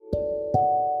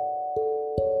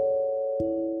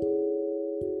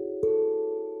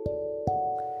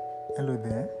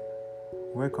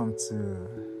Welcome to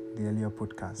the earlier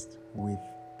podcast with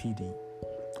PD.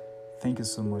 Thank you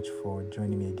so much for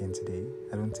joining me again today.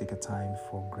 I don't take your time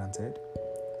for granted,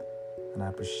 and I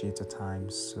appreciate your time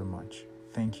so much.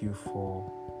 Thank you for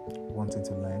wanting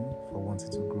to learn, for wanting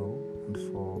to grow, and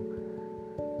for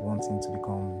wanting to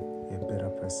become a better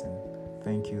person.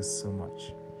 Thank you so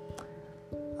much.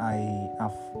 I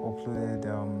have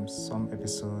uploaded some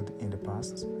episode in the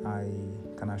past. I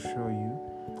can assure you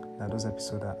that those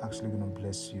episodes are actually going to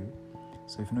bless you.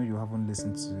 So if you haven't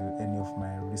listened to any of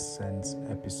my recent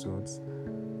episodes,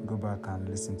 go back and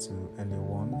listen to earlier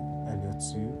 1, earlier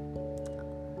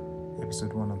 2,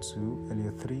 episode 1 and 2,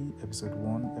 earlier 3, episode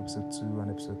 1, episode 2, and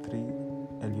episode 3,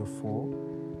 earlier 4.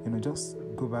 Just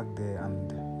go back there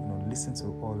and listen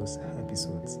to all those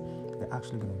episodes. They're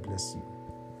actually going to bless you.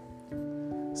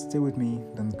 Stay with me,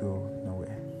 don't go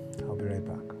nowhere. I'll be right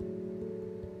back.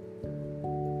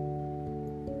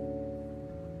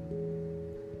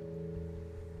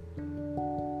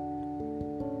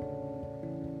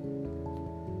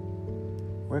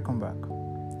 Welcome back.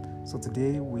 So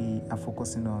today we are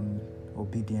focusing on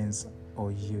obedience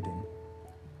or yielding.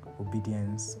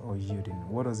 Obedience or yielding.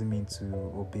 What does it mean to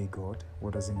obey God?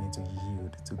 What does it mean to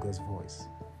yield to God's voice?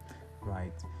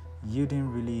 Right. Yielding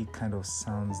really kind of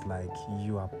sounds like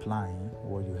you applying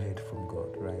what you heard from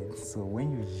God, right? So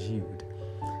when you yield,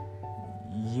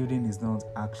 yielding is not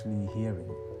actually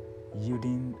hearing.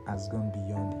 Yielding has gone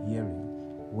beyond hearing.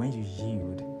 When you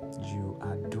yield, you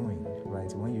are doing,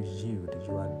 right? When you yield,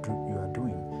 you are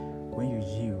doing. When you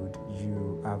yield,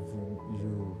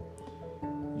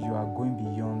 you are going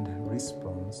beyond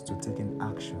response to taking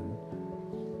action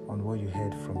on what you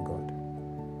heard from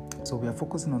God. So we are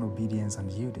focusing on obedience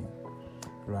and yielding,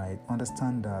 right?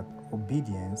 Understand that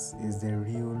obedience is the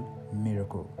real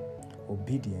miracle.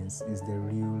 Obedience is the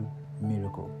real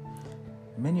miracle.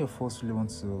 Many of us really want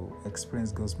to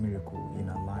experience God's miracle in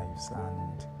our lives,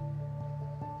 and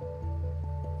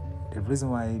the reason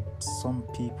why some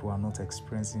people are not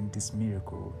experiencing this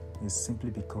miracle is simply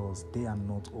because they are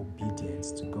not obedient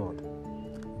to God.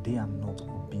 They are not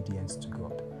obedient to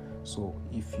God. So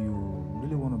if you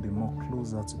really want to be more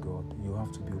closer to God, you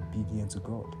have to be obedient to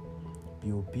God.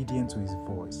 Be obedient to His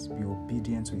voice. Be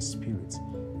obedient to His Spirit.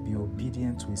 Be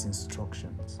obedient to His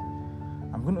instructions.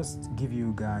 I'm going to give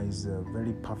you guys a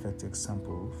very perfect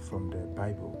example from the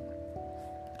Bible.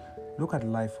 Look at the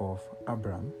life of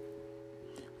Abraham.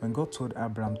 When God told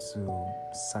Abraham to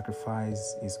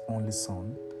sacrifice his only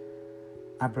son,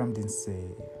 Abraham didn't say,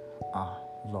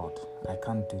 Lord, I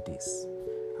can't do this.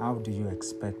 How do you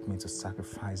expect me to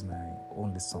sacrifice my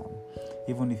only son?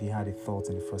 Even if he had a thought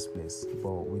in the first place.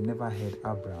 But we never heard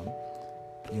Abraham,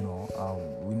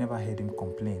 we never heard him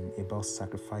complain about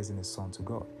sacrificing his son to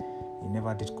God. He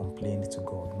never did complain to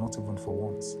God, not even for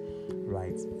once,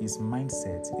 right? His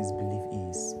mindset, his belief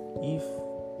is, if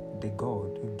the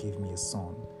God who gave me a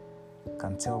son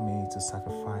can tell me to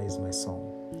sacrifice my son,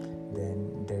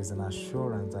 then there's an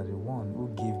assurance that the one who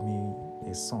gave me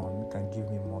a son can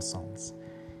give me more sons.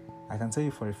 I can tell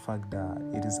you for a fact that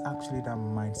it is actually that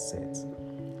mindset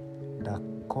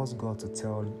that caused God to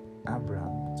tell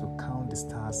Abraham to count the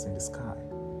stars in the sky.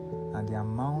 And the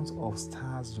amount of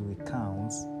stars you will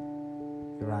count,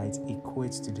 right,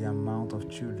 equates to the amount of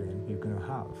children you're going to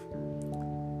have,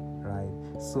 right?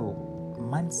 So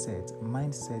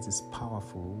mindset is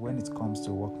powerful when it comes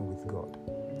to working with God.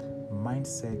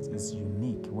 Mindset is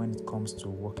unique when it comes to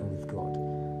working with God.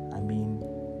 I mean,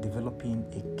 developing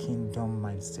a kingdom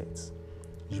mindset.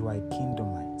 You are a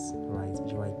kingdomite, right?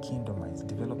 You are a kingdomite.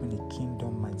 Developing a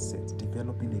kingdom mindset,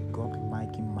 developing a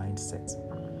God-liking mindset,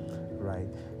 right?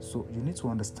 So you need to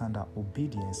understand that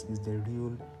obedience is the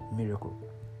real miracle.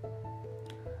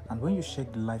 And when you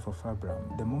check the life of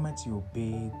Abraham, the moment he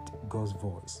obeyed God's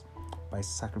voice by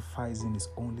sacrificing his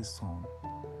only son,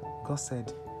 God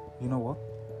said, you know what?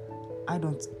 I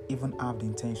don't even have the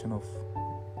intention of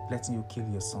letting you kill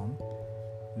your son.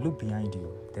 Look behind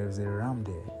you. There is a ram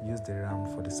there. Use the ram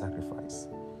for the sacrifice.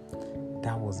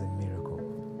 That was a miracle.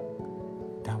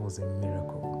 That was a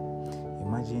miracle.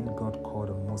 Imagine God called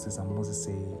on Moses and Moses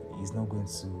said he's not going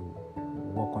to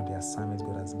work on the assignment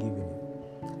God has given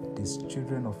him. These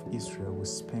children of Israel will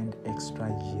spend extra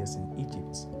years in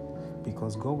Egypt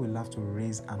because God will have to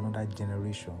raise another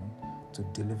generation to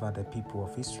deliver the people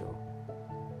of Israel.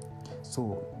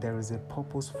 So there is a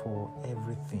purpose for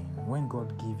everything. When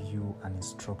God gives you an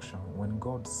instruction, when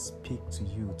God speaks to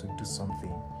you to do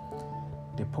something,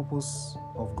 the purpose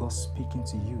of God speaking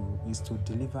to you is to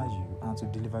deliver you and to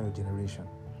deliver your generation,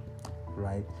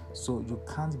 right? So you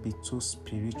can't be too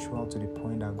spiritual to the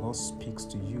point that God speaks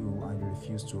to you and you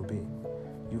refuse to obey.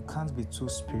 You can't be too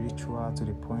spiritual to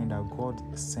the point that God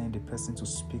sent a person to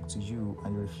speak to you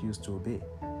and you refuse to obey.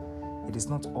 It is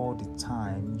not all the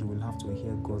time you will have to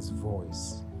hear God's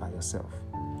voice by yourself.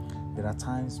 There are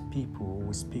times people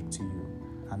will speak to you,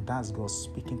 and that's God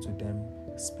speaking to them,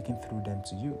 speaking through them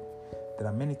to you. There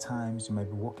are many times you might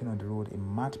be walking on the road, a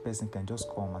mad person can just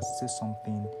come and say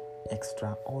something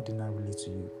extraordinarily to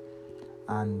you.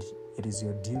 And it is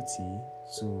your duty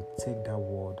to take that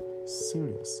word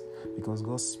serious, because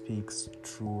God speaks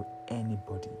through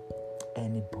anybody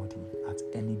at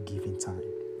any given time.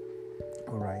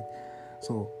 Alright?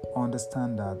 So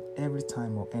understand that every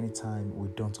time or any time we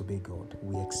don't obey God,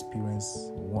 we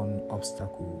experience one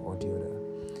obstacle or the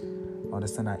other.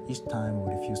 Understand that each time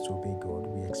we refuse to obey God,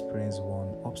 we experience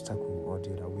one obstacle or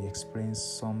the other. We experience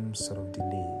some sort of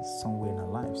delay somewhere in our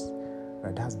lives.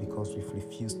 Right? That's because we've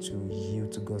refused to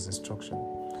yield to God's instruction.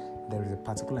 There is a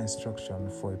particular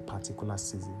instruction for a particular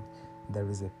season. There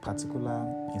is a particular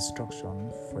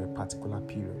instruction for a particular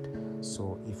period.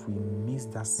 So if we miss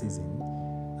that season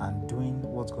and doing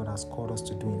what God has called us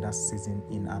to do in that season,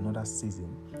 in another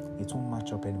season, it won't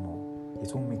match up anymore.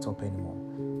 It won't meet up anymore.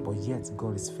 But yet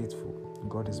God is faithful.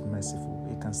 God is merciful.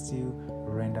 He can still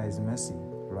render His mercy,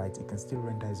 right? He can still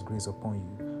render His grace upon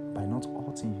you by not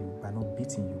hurting you, by not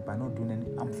beating you, by not doing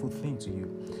any harmful thing to you.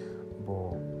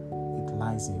 But it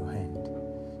lies in your hand.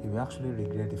 You will actually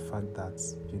regret the fact that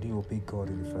you didn't obey God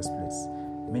in the first place.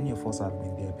 Many of us have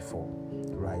been there before,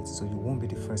 right? So you won't be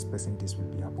the first person this will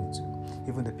be happening to.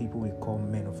 Even the people we call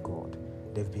men of God,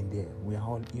 they've been there. We are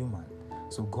all human.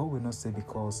 So God will not say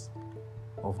because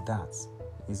of that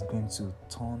He's going to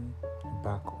turn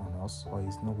back on us, or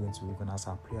He's not going to even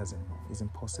answer our prayers anymore. It's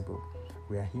impossible.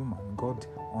 We are human. God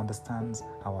understands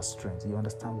our strength. He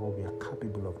understands what we are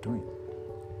capable of doing.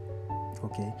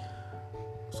 Okay?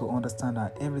 So understand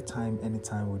that every time,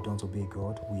 anytime we don't obey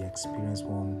God, we experience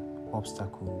one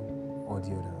obstacle or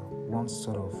the other,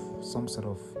 some sort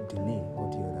of delay or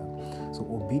the other. So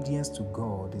obedience to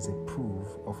God is a proof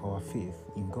of our faith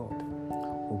in God.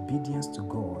 Obedience to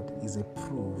God is a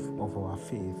proof of our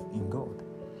faith in God.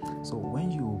 So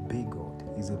when you obey God,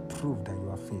 is a proof that you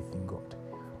have faith in God.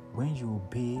 When you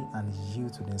obey and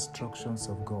yield to the instructions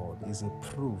of God, is a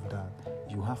proof that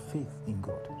you have faith in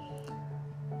God.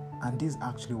 And this is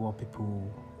actually what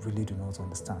people really do not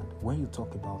understand. When you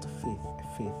talk about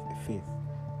faith,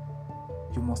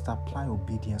 you must apply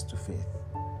obedience to faith,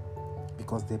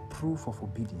 because the proof of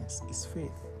obedience is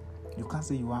faith. You can't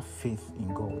say you have faith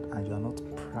in God and you are not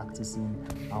practicing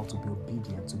how to be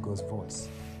obedient to God's voice.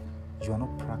 You are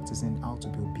not practicing how to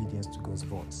be obedient to God's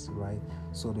voice, right?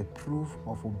 So the proof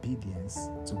of obedience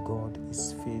to God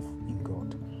is faith in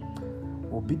God.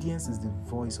 Obedience is the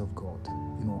voice of God,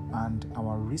 and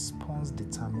our response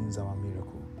determines our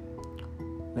miracle.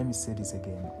 Let me say this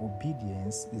again.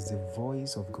 Obedience is the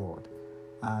voice of God,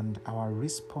 and our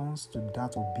response to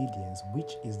that obedience,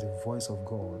 which is the voice of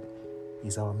God,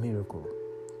 is our miracle.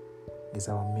 Is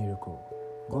our miracle.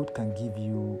 God can give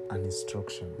you an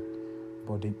instruction,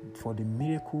 but for the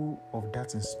miracle of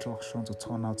that instruction to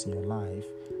turn out in your life,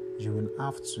 you will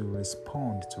have to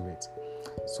respond to it.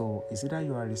 So it's either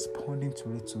you are responding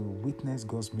to it to witness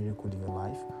God's miracle in your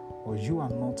life, or you are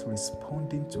not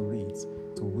responding to it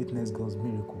to witness God's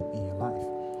miracle in your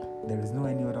life. There is no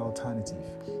any other alternative.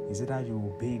 It's either you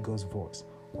obey God's voice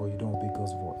or you don't obey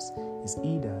God's voice. It's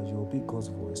either you obey God's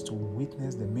voice to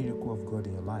witness the miracle of God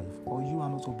in your life, or you are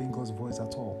not obeying God's voice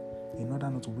at all in order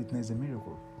not to witness the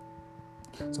miracle.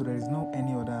 So there is no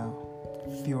any other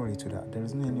theory to that. There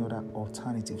is no any other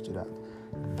alternative to that.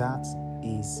 That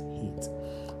is it.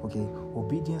 Okay,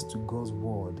 obedience to God's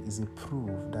word is a proof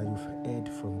that you've heard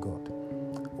from God.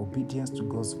 Obedience to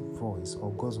God's voice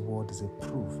or God's word is a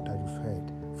proof that you've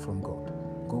heard from God.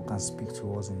 God can speak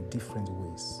to us in different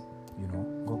ways.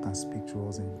 God can speak to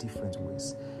us in different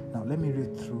ways. Now let me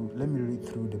read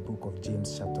through the book of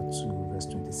James chapter 2 verse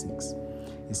 26.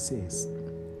 It says,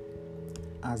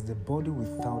 "As the body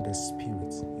without the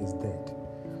spirit is dead,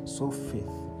 so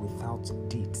faith without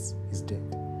deeds is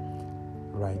dead."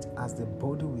 Right? As the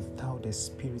body without the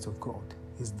Spirit of God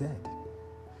is dead.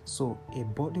 So a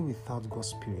body without God's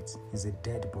Spirit is a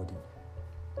dead body.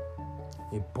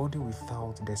 A body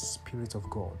without the Spirit of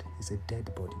God is a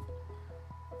dead body.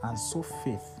 And so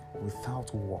faith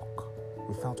without work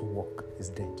is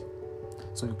dead.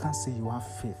 So you can't say you have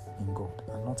faith in God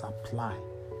and not apply,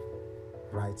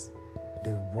 right,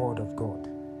 the word of God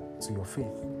to your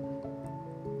faith.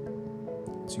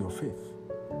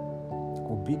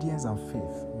 Obedience and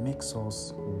faith makes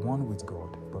us one with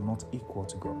God, but not equal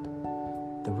to God.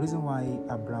 The reason why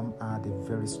Abraham had a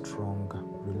very strong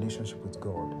relationship with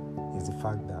God is the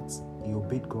fact that he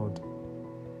obeyed God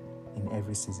in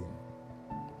every season.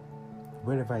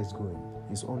 Wherever he's going,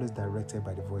 he's always directed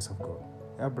by the voice of God.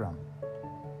 Abraham,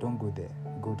 don't go there,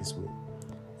 go this way.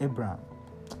 Abraham,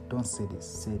 don't say this,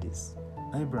 say this.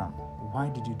 Abraham, why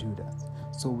did you do that?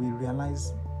 So we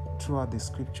realize throughout the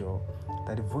scripture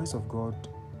that the voice of God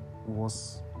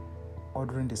was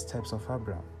ordering the steps of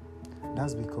Abraham.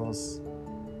 That's because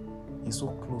he's so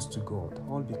close to God,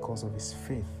 all because of his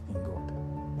faith in God.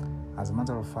 As a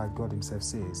matter of fact, God himself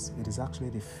says it is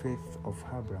actually the faith of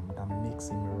Abraham that makes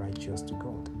him righteous to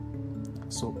God.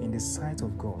 So in the sight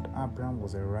of God, Abraham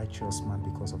was a righteous man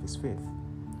because of his faith.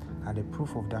 And the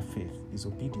proof of that faith is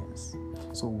obedience.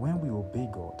 So when we obey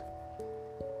God,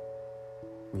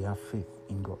 we have faith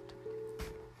in God.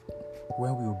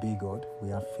 When we obey God, we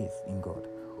have faith in God.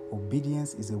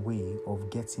 Obedience is a way of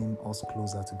getting us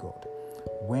closer to God.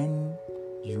 When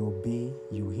you obey,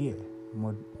 you hear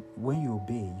more. When you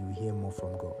obey, you hear more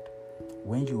from God.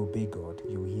 When you obey God,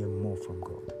 you hear more from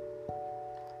God.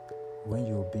 When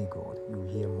you obey God, you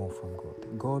hear more from God.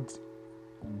 God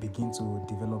begin to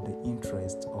develop the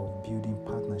interest of building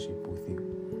partnership with you.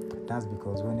 That's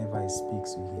because whenever he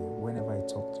speaks, you hear. Whenever I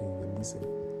talk to you, you listen.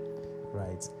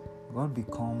 Right? God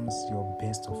becomes your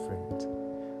best of friend.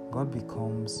 God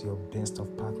becomes your best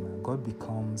of partner. God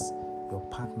becomes your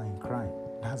partner in crime.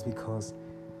 That's because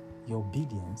your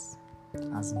obedience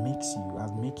has make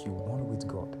you one with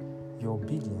God. Your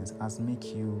obedience has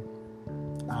make you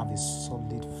have a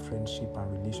solid friendship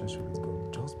and relationship with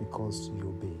God just because you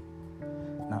obey.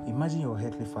 Now imagine your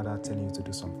earthly father telling you to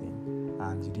do something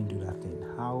and you didn't do that thing.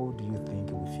 How do you think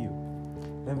it will feel?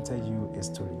 Let me tell you a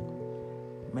story.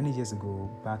 Many years ago,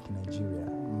 back in Nigeria,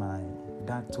 my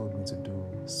dad told me to do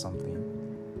something.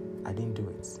 I didn't do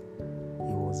it.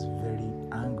 He was very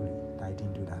angry that I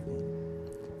didn't do that thing.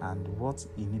 And what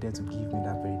he needed to give me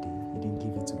that very day, he didn't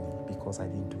give it to me because I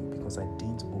didn't do it, because I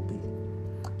didn't obey.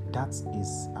 That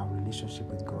is our relationship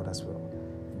with God as well.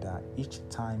 That each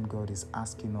time God is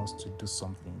asking us to do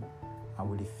something and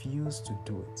we refuse to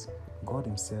do it, God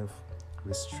himself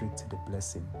restricts the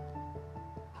blessing.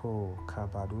 God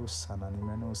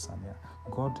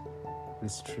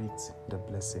restricts the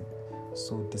blessing.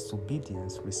 So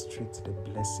disobedience restricts the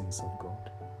blessings of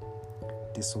God.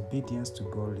 Disobedience to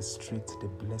God restricts the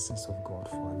blessings of God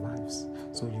for our lives.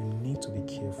 So you need to be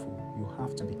careful. You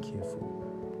have to be careful.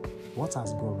 What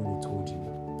has God really told you?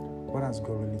 What has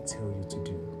God really tell you to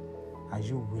do? Are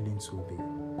you willing to obey?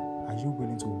 Are you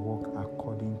willing to walk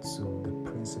according to the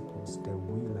principles, the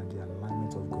will, and the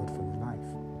alignment of God for your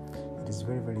life? It is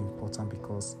very, very important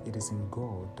because it is in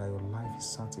God that your life is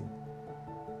certain.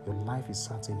 Your life is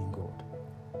certain in God.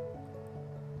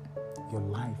 Your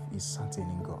life is certain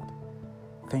in God.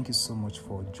 Thank you so much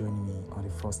for joining me on the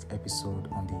first episode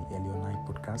on the Elio Night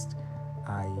podcast.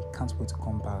 I can't wait to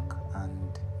come back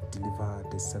and deliver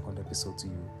the second episode to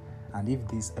you. And if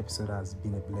this episode has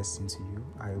been a blessing to you,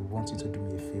 I want you to do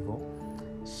me a favor.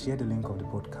 Share the link of the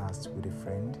podcast with a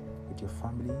friend, with your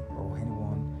family, or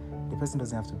anyone. The person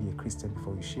doesn't have to be a Christian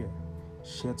before you share.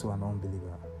 Share to an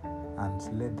unbeliever and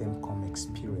let them come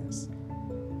experience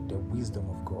the wisdom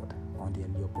of God on the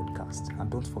Elio podcast. And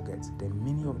don't forget, the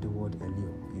meaning of the word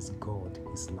Elio is God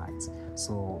is light.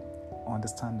 So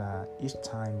understand that each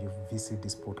time you visit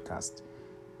this podcast,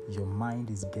 your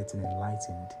mind is getting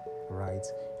enlightened, right?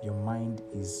 Your mind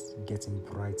is getting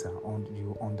brighter, and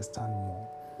you understand more.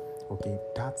 Okay,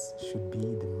 that should be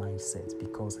the mindset,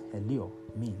 because Elio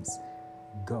means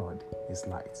God is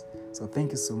light. So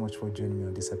thank you so much for joining me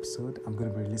on this episode. I'm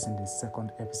going to be releasing the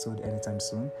second episode anytime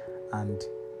soon, and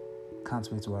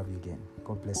can't wait to have you again.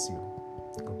 God bless you.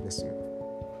 God bless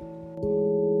you.